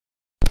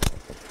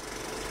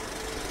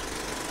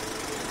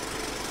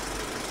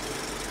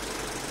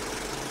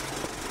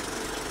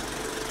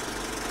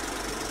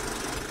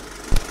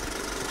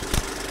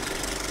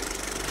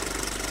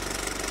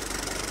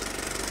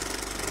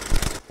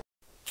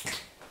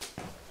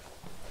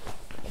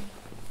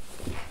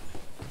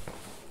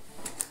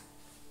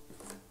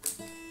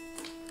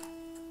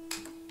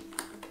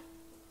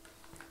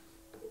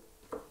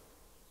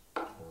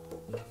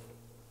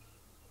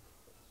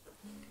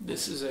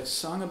This is a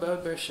song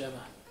about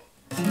Beersheba.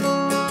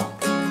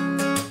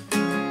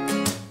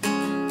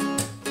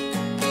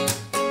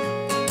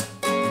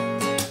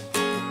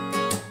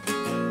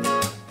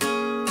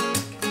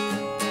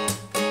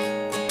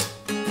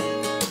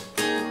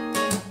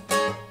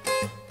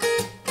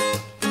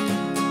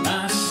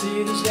 My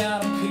city's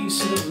got a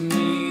piece of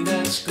me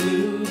that's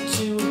glued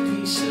to a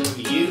piece of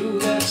you,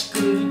 that's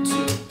glued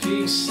to a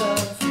piece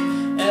of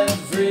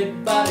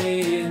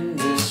everybody in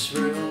this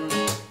room.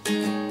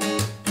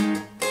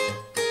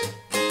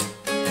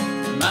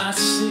 My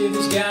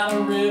city's got a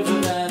river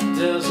that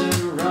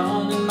doesn't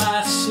run, and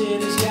my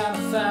city's got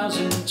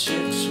 1,000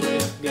 chicks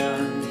with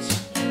guns.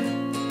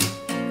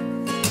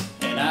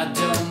 And I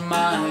don't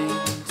mind,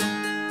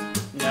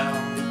 no.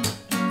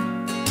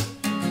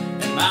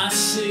 And my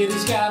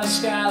city's got a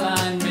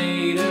skyline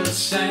made of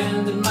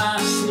sand, and my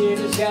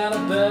city's got a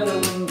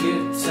Bedouin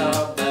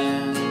guitar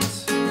band.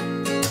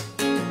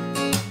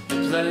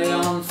 They play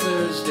on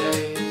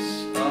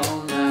Thursdays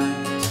all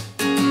night.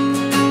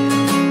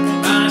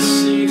 And my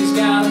city's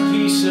got a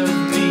piece of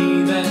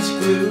me that's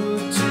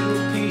glued to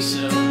a piece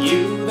of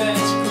you,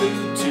 that's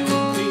glued to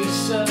a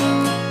piece of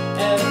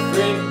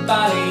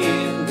everybody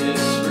in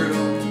this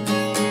room.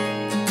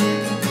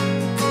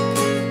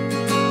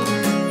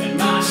 And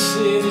my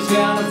city's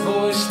got a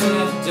voice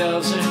that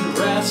doesn't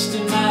rest,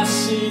 and my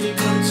city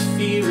puts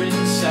fear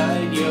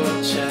inside your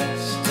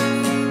chest.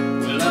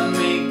 Will I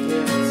make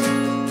it?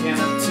 Can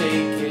I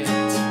take it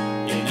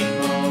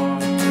anymore?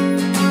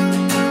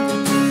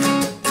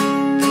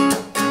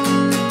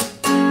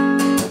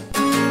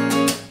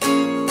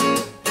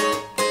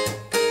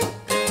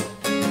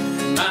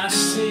 My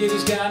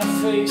city's got a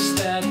face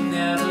that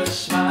never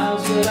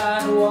smiles, but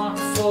I'd walk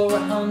for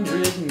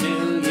 100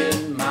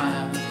 million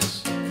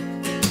miles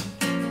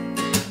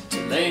to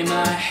lay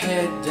my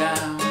head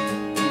down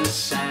in the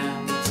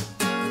sand.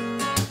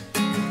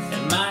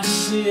 And my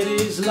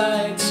city's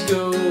lights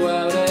go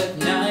out at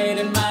night,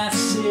 and my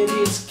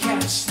city's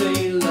cats,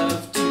 they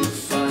love to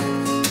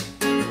fight.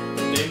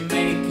 But they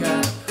make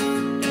up,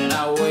 and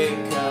I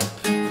wake up,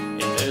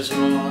 and there's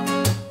more.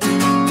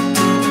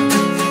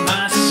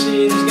 My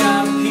city's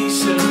got a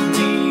piece of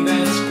me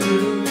that's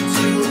glued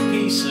to a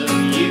piece of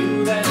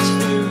you, that's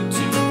glued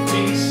to a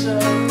piece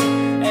of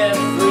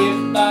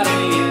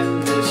everybody in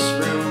this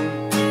room.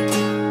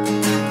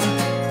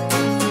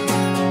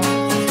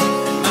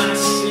 My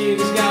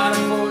city's got a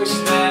voice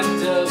that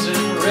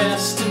doesn't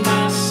rest, and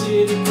my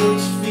city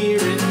puts fear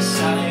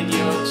inside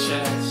your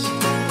chest.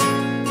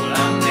 Will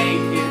I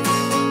make it?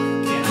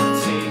 Can I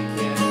take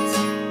it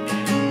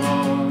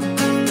anymore?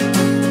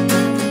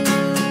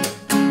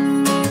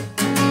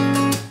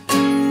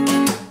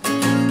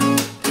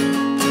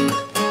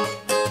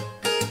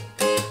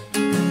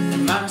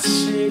 My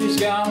city's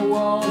got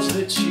walls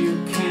that you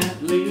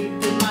can't leap,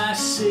 and my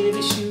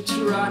city shoots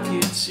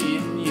rockets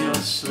in your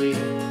sleep.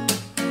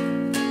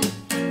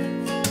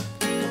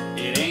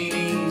 It ain't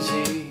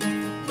easy,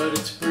 but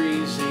it's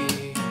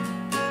breezy.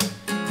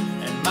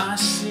 And my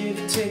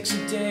city takes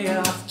a day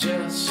off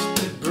just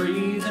to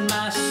breathe, and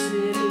my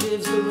city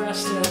lives the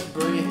rest at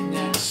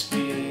breakneck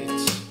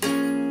speeds.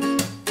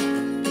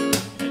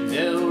 And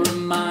they'll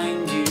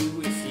remind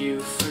you if you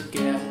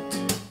forget.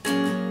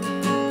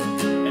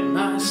 And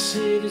my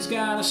city's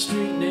got a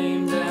street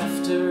named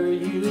after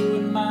you,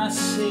 and my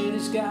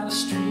city's got a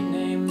street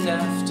named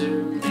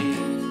after me.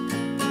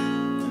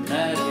 And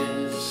that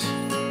is,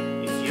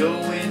 if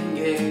you're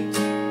Wingate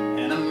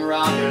and I'm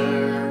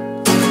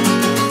Roger.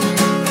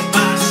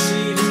 My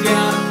city's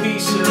got a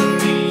piece of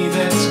me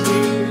that's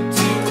glued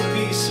to a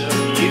piece of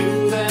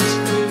you, that's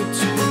glued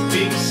to a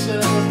piece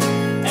of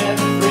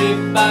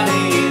everybody